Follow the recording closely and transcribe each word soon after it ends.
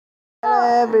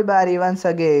everybody once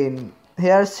again.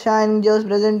 Here's Shining just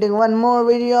presenting one more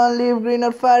video on Leaf Green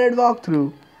or Ferret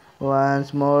walkthrough.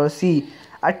 Once more, see,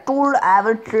 I told I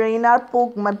will train my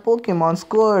Pokemon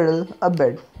Squirtle a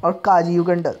bit, or Kaji you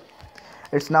can tell.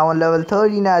 It's now on level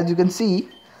 13 as you can see.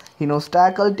 He knows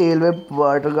Tackle, Tail Whip,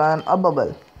 Water Gun, a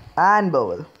Bubble, and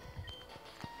Bubble.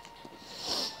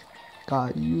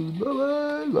 Kaji use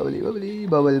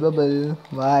Bubble, Bubble.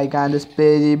 Why can't this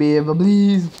Pidgey be a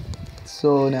Bubblies?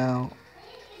 So now.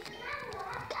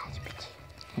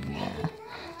 Yeah.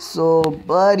 So,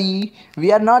 buddy,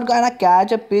 we are not gonna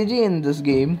catch a Pidgey in this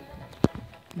game.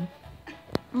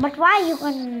 But why you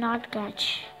cannot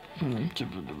catch?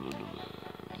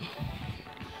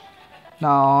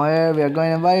 Now here we are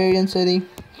going to Viridian City.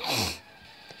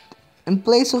 In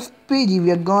place of Pidgey,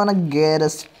 we are gonna get a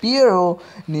Spearow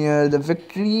near the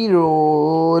Victory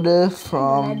Road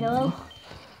from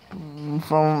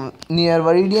near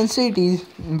Viridian City,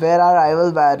 where our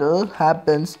rival battle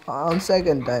happens on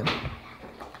second time.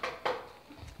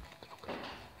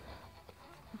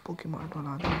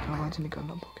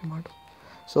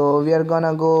 So we are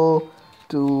gonna go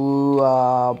to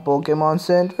Pokemon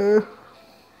Center.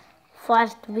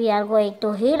 First, we are going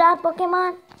to heal our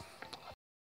Pokemon.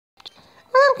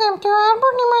 Welcome to our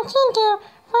Pokemon Center.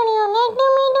 Would you like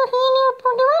me to heal your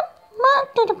Pokemon back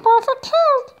to the perfect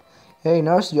health? Hey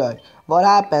Nurse Joy, what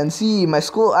happened? See,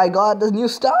 I got this new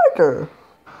starter.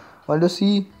 Want to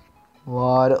see?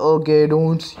 What? Okay,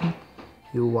 don't see.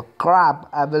 You are crap.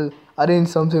 I will arrange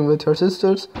something with your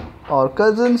sisters or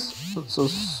cousins. So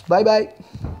bye bye.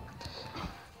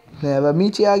 Never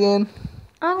meet you again.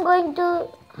 I'm going to.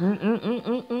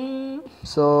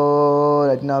 So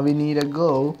right now we need to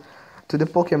go to the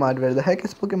Pokemon. Where the heck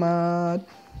is Pokemon?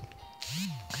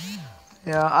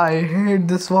 Yeah, I hate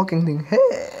this walking thing.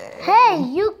 Hey,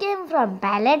 you came from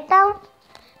Pallet Town?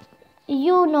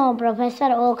 You know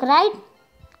Professor Oak, right?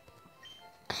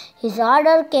 His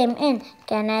order came in.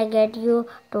 Can I get you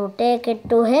to take it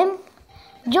to him?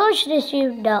 Josh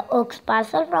received the Oak's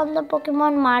parcel from the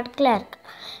Pokemon Mart clerk.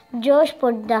 Josh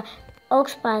put the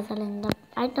Oak's parcel in the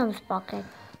item's pocket.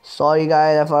 Sorry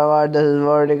guys, I forgot this is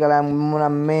vertical. I'm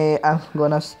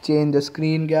gonna change the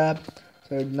screen gap.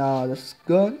 So now this is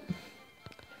good.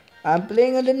 I'm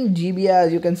playing it in GB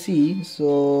as you can see.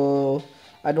 So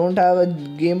I don't have a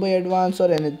Game Boy Advance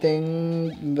or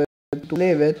anything to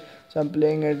play with. So I'm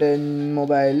playing it in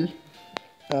mobile.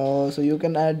 So you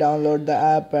can download the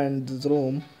app and this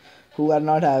room who are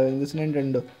not having this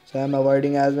Nintendo. So I'm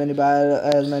avoiding as many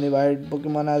wild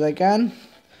Pokemon as I can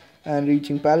and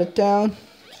reaching Pallet Town.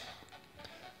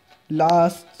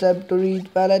 Last step to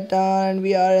reach Pallet Town, and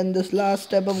we are in this last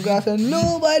step of grass and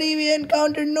we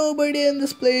encountered nobody in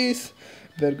this place.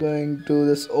 We're going to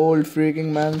this old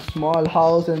freaking man's small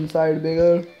house inside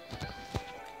bigger.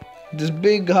 This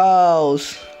big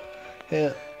house.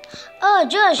 Here. Oh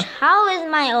Josh, how is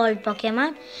my old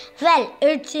Pokemon? Well,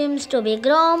 it seems to be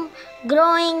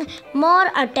growing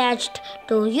more attached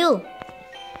to you.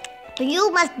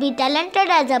 You must be talented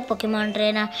as a Pokemon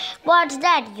trainer. What's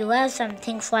that? You have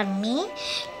something for me?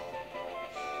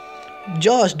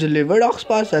 Josh delivered Ox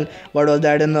Parcel. What was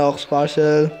that in the Ox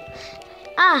Parcel?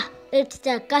 Ah, it's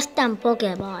the custom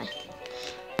Pokeball.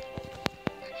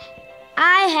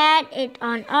 I had it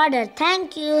on order.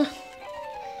 Thank you.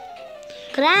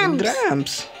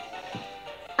 Gramps.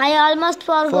 I almost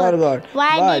forgot.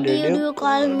 Why did you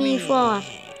call me for?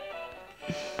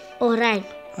 Oh, right.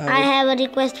 I have a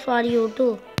request for you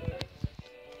too.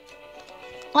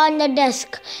 On the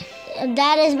desk,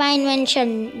 there is my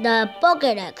invention, the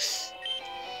Pokédex.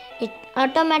 It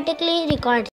automatically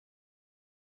records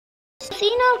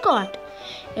seen or caught.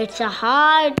 It's a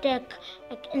high-tech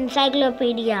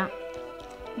encyclopedia.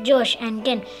 Josh and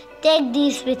Ken, take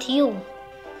these with you.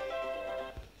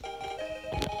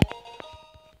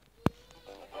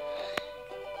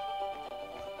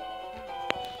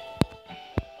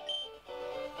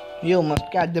 You must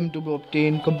catch them to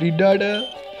obtain complete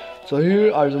data. So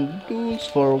here are some tools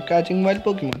for catching wild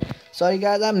Pokemon. Sorry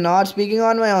guys, I'm not speaking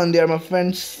on my own. There are my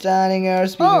friends standing here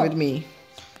speaking with me.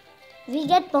 We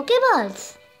get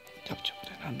Pokeballs.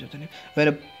 When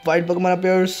a wild Pokemon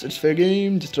appears, it's fair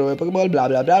game. Just throw a Pokeball. Blah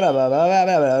blah blah blah blah blah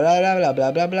blah blah blah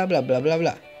blah blah blah blah blah blah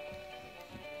blah.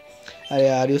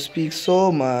 Arey, you speak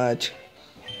so much.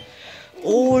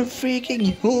 Old freaking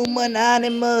human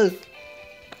animal.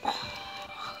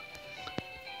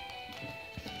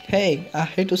 Hey, I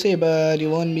hate to say, but you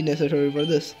won't be necessary for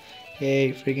this.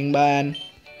 Hey, freaking man.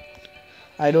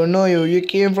 I don't know you. You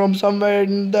came from somewhere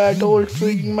and that old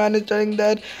freaking man is telling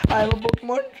that I'm a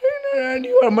Pokemon trainer and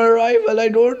you are my rival. I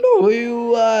don't know who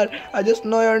you are. I just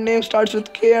know your name starts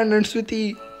with K and ends with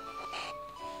E.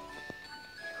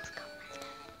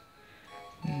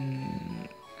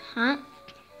 हाँ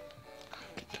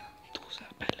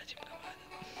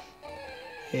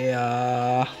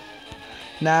Yeah.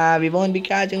 Nah, we won't be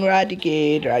catching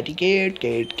Raticate. Raticate,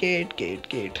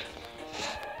 Kate.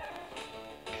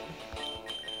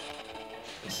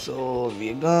 So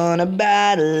we're gonna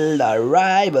battle our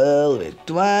rival with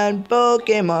one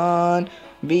Pokemon.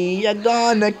 We are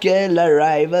gonna kill our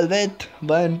rival with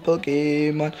one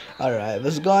Pokemon. Our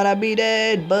rival's gonna be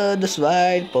dead, but this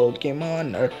wild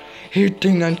Pokemon are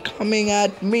hitting and coming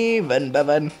at me one by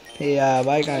one. Yeah,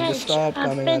 why can't you stop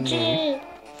coming on me?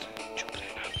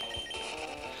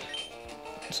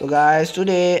 So guys,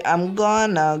 today I'm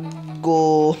gonna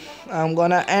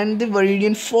end the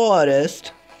Viridian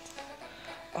forest,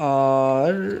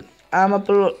 or I'm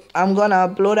gonna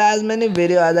upload as many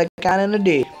videos as I can in a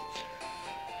day.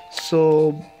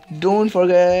 So don't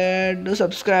forget to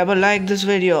subscribe or like this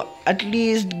video. At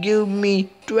least give me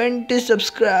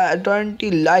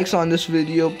 20 likes on this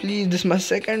video, please. This is my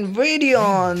second video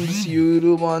on this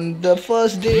YouTube on the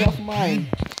first day of mine.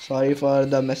 Sorry for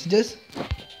the messages.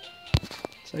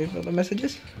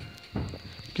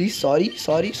 Please, sorry. I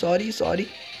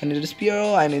need a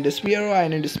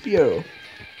Spearow.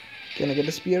 Can I get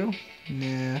a Spearow?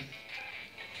 Nah.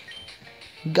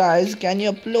 Guys, can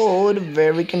you upload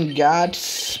where we can get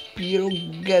Spearow?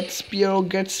 Get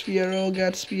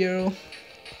Spearow.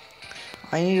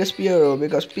 I need a Spearow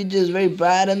because Pidgey is very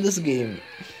bad in this game.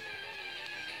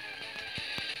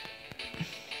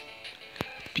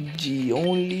 Pidgey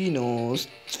only knows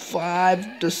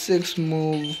 5 to 6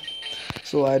 moves,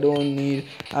 so I don't need.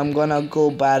 I'm gonna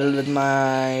go battle with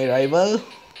my rival.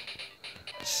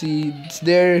 See, it's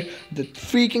there. The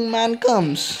freaking man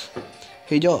comes.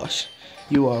 Hey Josh,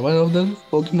 you are one of them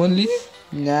Pokemon League?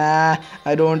 Nah,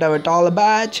 I don't have a tall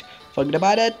badge. Forget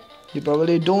about it. You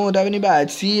probably don't have any badge.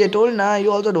 See, I told you,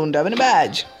 you also don't have any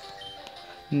badge.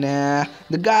 Nah,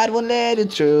 the guard won't let you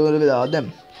through without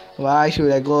them. Why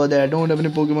should I go there? I don't have any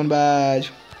Pokemon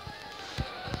badge.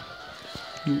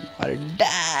 You are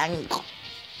dang.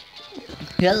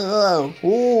 Hello.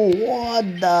 Oh,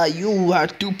 what the? You are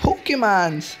 2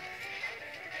 Pokemons.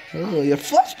 Oh, your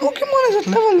first Pokemon is at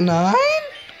level 9?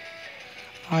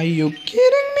 Are you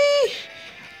kidding me?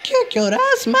 Kick your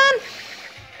ass, man.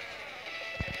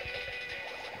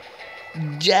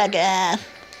 Jackass.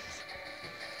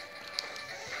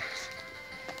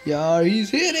 Yeah,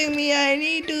 he's hitting me. I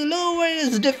need to lower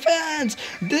his defense.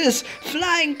 This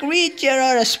flying creature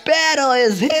or a sparrow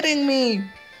is hitting me.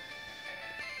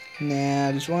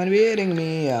 Nah, this won't be hitting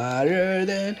me harder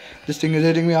than... This thing is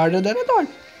hitting me harder than I thought.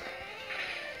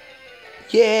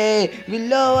 Yay, we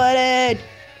lowered it.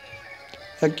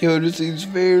 Accuracy is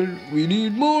failed. We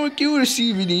need more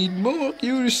accuracy.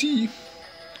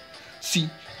 See,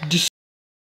 this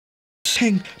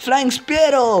thing, flying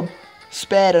sparrow.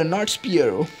 Sparrow, not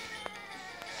Spearow.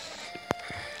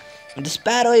 The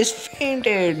sparrow is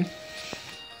fainted.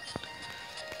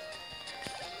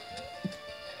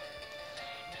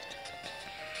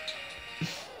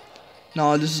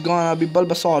 Now this is gonna be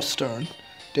Bulbasaur's turn.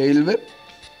 Tail whip.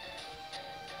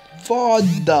 What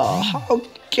the? How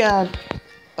can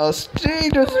a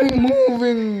straight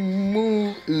moving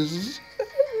move is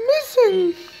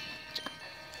missing?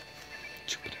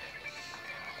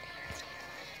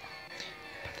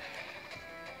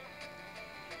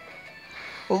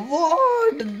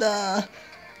 What the?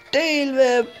 Tail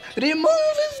whip.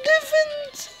 Remove his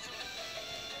defense.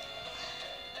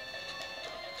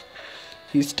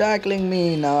 He's tackling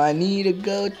me. Now I need to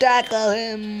go tackle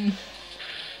him.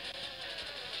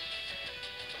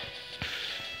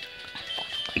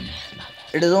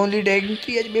 It is only taking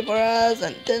 3 HP for us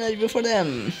and 10 HP for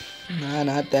them. Nah,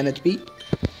 not 10 HP.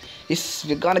 Yes,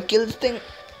 we're gonna kill this thing.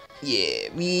 Yeah,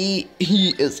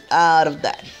 he is out of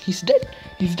that. He's dead.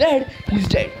 We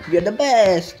are the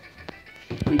best.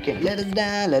 We can let us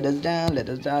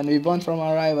down. We won from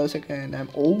our rival second time.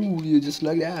 Oh, you just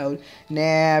lucked out.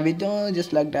 Nah, we don't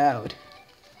just lucked out.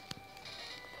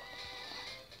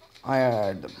 I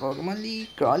heard the Pokemon League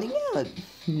crawling out.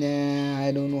 Nah,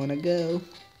 I don't wanna go.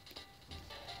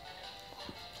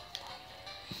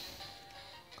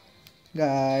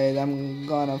 Guys, I'm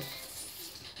gonna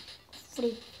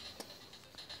freak.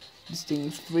 This thing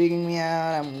is freaking me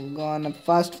out. I'm gonna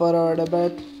fast forward a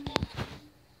bit.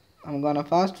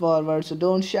 So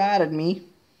don't shout at me.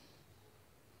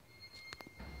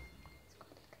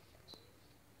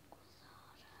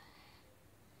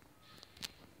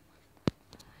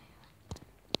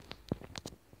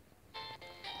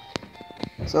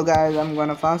 So guys, I'm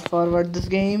gonna fast forward this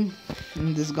game.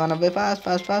 This is gonna be fast.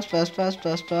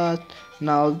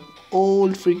 Now,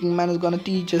 old freaking man is gonna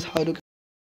teach us how to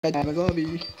catch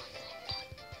Tamagotchi.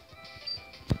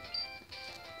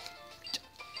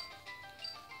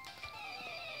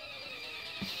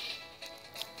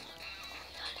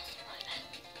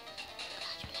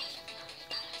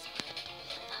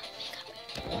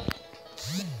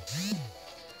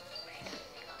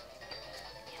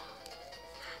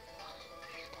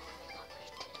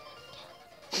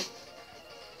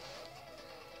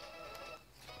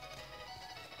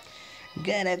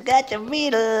 Gonna catch a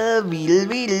beetle.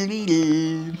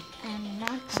 I'm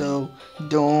not. So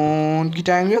don't get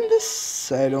angry on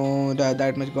this. I don't have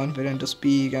that much confidence to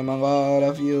speak among all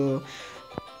of you.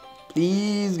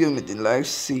 Please give me the life.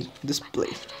 See this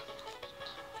place.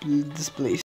 This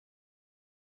place.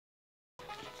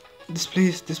 This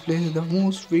place. This place is the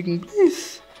most freaking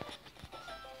place.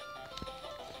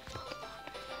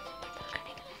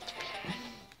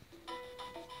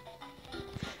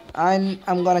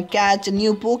 I'm gonna catch a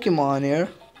new Pokemon here.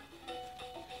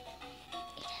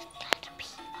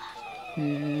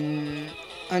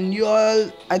 And you all,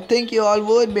 I think you all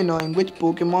would be knowing which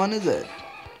Pokemon is it.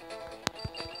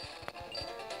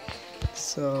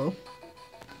 So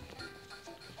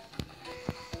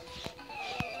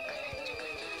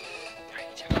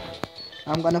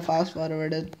I'm gonna fast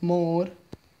forward it more,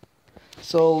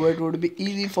 so it would be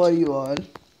easy for you all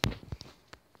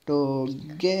to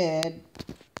get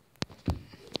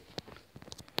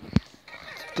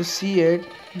to see it.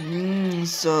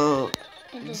 So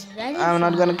It is very I'm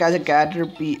not gonna catch a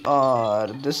Caterpie or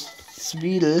this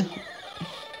Weedle.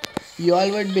 You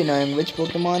all would be knowing which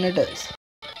Pokemon it is.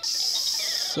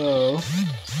 So,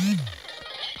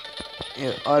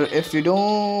 or if you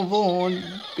won't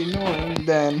be knowing,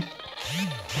 then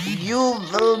you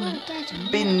will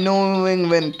be knowing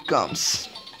when it comes.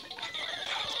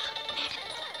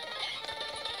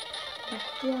 But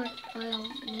what I am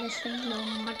missing the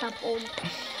Matapod.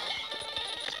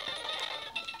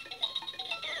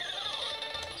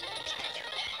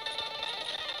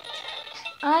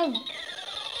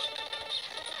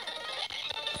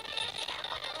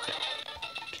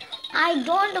 I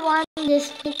don't want this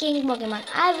speaking Pokemon.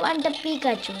 I want the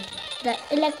Pikachu, the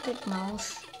electric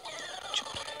mouse.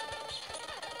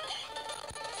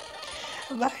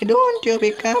 Why don't you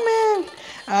be coming?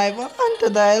 I want the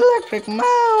electric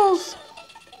mouse.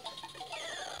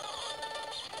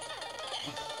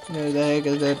 Where the heck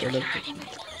is that electric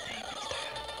mouse?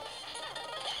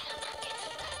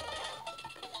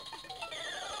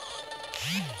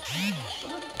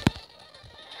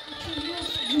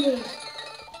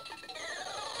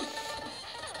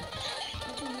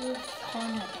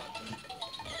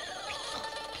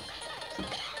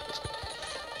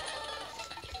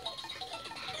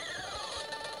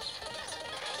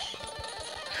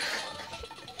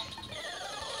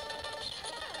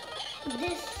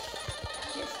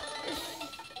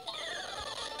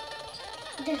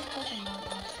 This Pokemon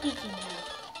are speaking now.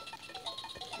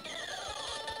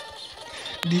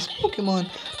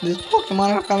 These Pokemon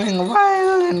are coming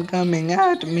wild and coming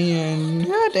at me and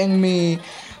hurting me.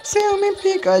 Save me,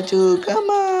 Pikachu, come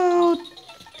out.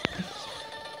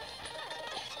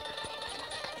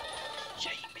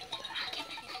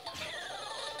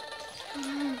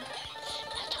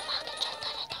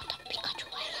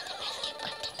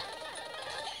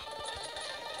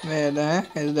 Where the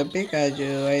heck is the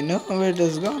Pikachu? I know it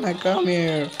is gonna come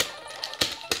here.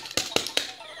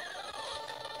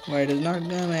 Why it is not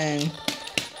coming?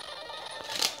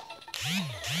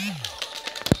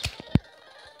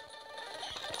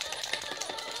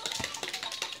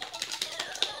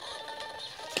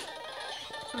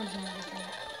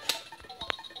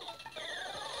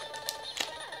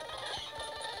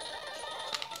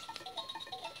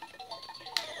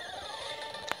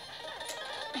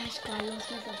 Carlos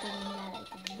ने सबसे बढ़िया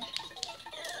रहता है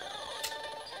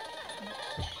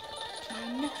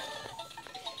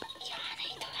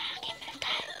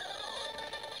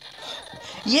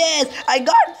Yes, I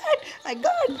got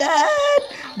that.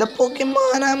 The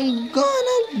Pokemon I'm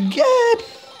gonna get.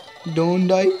 Don't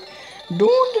die,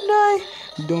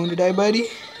 don't die, buddy.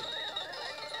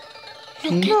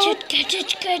 No,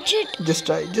 catch it. Just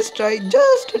try.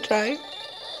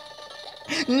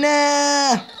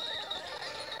 Nah.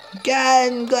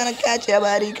 I'm gonna catch ya,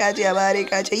 buddy.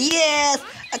 Yes,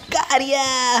 I got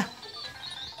ya.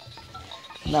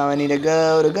 Now I need to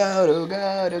go.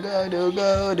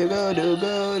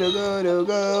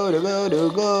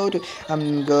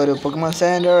 I'm go to Pokemon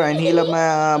Center and heal up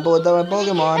my both of my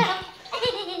Pokemon.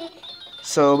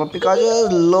 So my Pikachu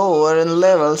is lower in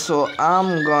level, so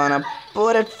I'm gonna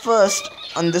put it first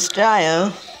on this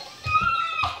tile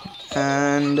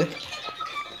and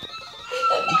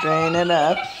train it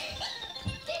up.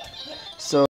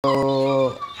 So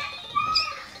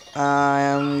I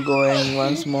am going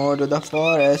once more to the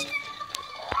forest,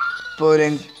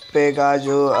 putting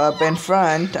Pikachu up in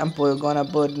front. Gonna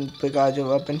put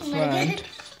Pikachu up in front.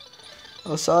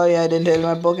 Oh, sorry, I didn't tell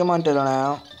my Pokemon till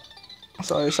now.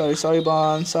 Sorry,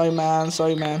 Bon. Sorry, man.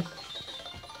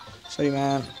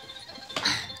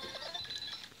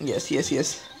 Yes.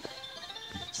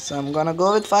 So I'm gonna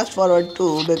go with fast forward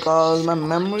too because my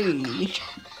mobile's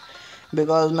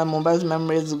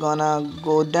memory is gonna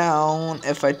go down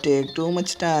if I take too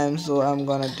much time. So I'm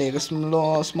gonna take a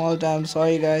small time.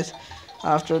 Sorry guys.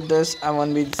 After this I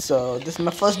won't be. So this is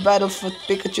my first battle for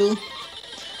Pikachu.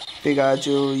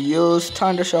 Use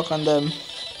Thunder Shock on them.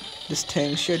 This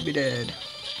thing should be dead.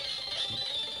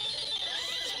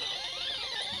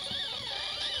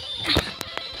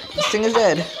 This thing is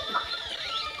dead.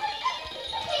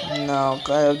 Now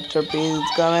Caterpie is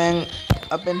coming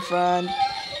up in front.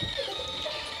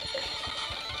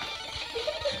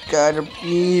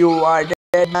 Caterpie, you are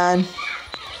dead, man.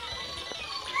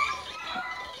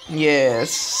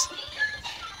 Yes.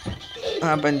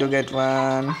 Happen to get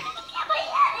one.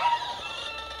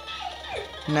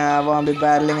 Nah, I won't be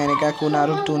battling any Kakuna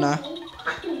Rutuna.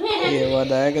 Yeah, what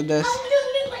the heck is this?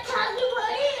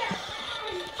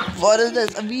 What is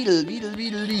this? A beetle.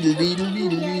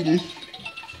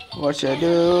 What should I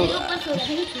do?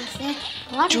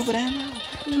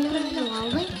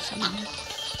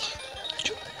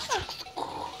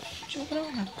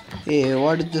 Hey,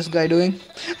 what is this guy doing?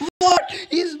 What?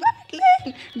 He's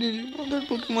battling! Did you know that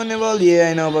Pokemon evolve? Yeah,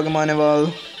 I know Pokemon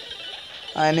evolve.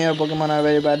 I know your Pokemon are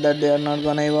very bad that they are not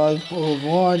gonna evolve. Oh,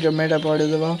 what? Your Metapod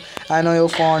is evolved. I know you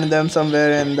found them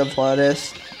somewhere in the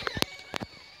forest.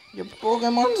 Your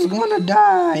Pokemon's gonna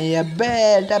die. I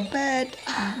bet.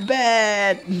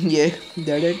 Yeah,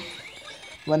 they're dead.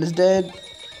 One is dead.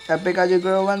 A Pikachu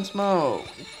grow once more.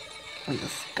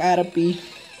 Caterpie.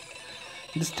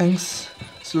 This thing's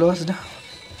slow us down.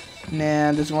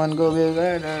 Nah, this one go be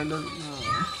better.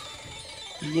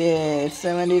 Yeah, it's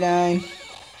 79.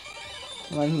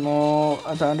 One more.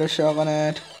 A Thunder Shock on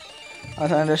it. A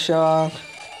Thunder Shock.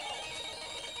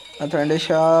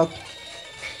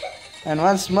 And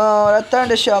once more, a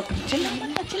Thunder Shock.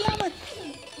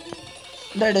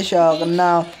 Thunder Shock. And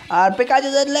now our Pikachu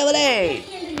is at level 8.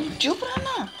 Chup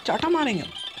rana. Chata marenge.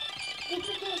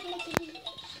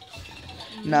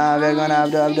 Now we're gonna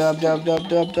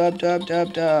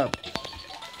up.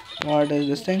 What is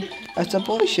this thing? It's a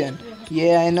potion.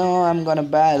 Yeah, I know. I'm gonna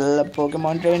battle a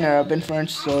Pokemon trainer up in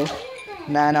front. So,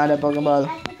 nah, not a Pokeball.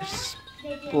 It's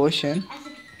potion.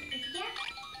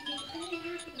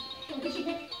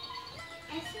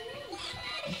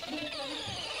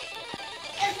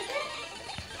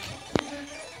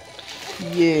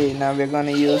 Yeah, now we're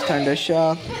gonna use Thunder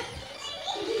Shock.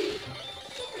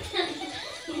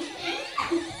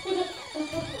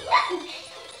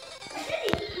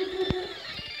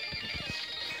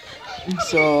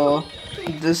 So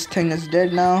this thing is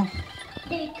dead now.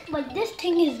 But this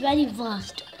thing is very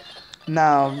vast.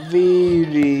 Now we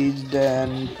reached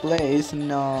the place.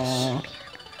 No.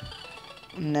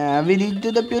 Nah, we reached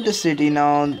to the pewter city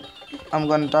now. I'm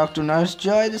gonna talk to Nurse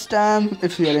Joy this time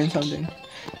if you're in something.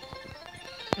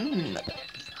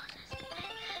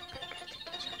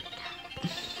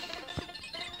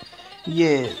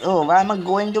 Yeah. Oh, why am I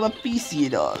going to my PC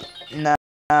at all? Nah,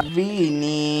 we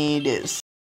need this.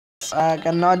 I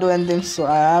cannot do anything, so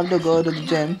I have to go to the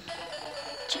gym.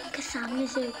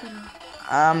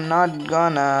 I'm not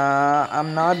gonna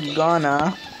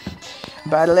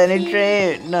battle any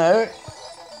trainer.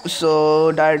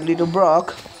 So directly to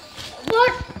Brock.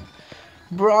 What?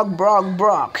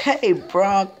 Brock. Hey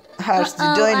Brock, how's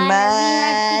you doing,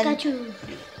 man?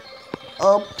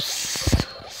 Oops.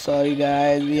 Sorry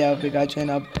guys, we have Pikachu in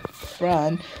up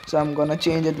front, so I'm gonna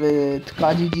change it with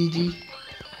Kaji Gigi.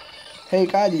 Hey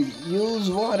Kaji, use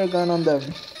water gun on them.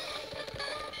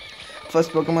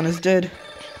 First Pokemon is dead.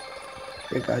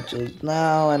 Pikachu is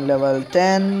now on level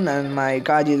 10 and my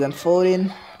Kaji is on 14.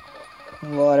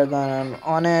 Water gun on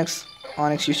Onyx.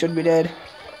 Onyx, you should be dead.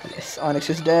 Yes, Onyx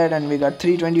is dead and we got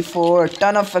 324, a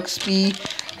ton of XP.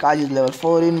 Kaji is level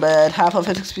 14 but half of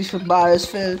his XP bar is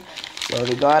filled. So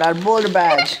we got our boulder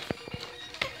badge.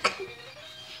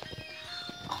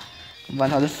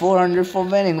 1400 for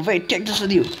winning. Wait, take this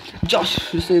with you. Josh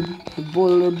received the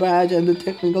boulder badge and the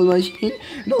technical machine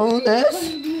known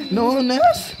as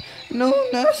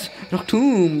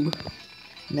Noctoomb.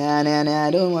 Nah,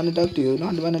 I don't want to talk to you.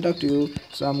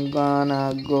 So I'm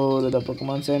gonna go to the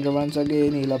Pokemon Center once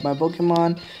again, heal up my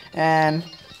Pokemon, and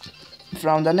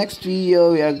from the next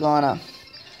video we are gonna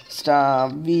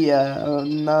start the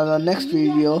next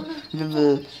video we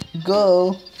will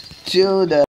go to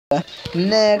the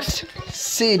next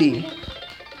city.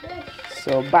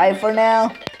 So bye for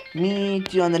now.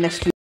 Meet you on the next video.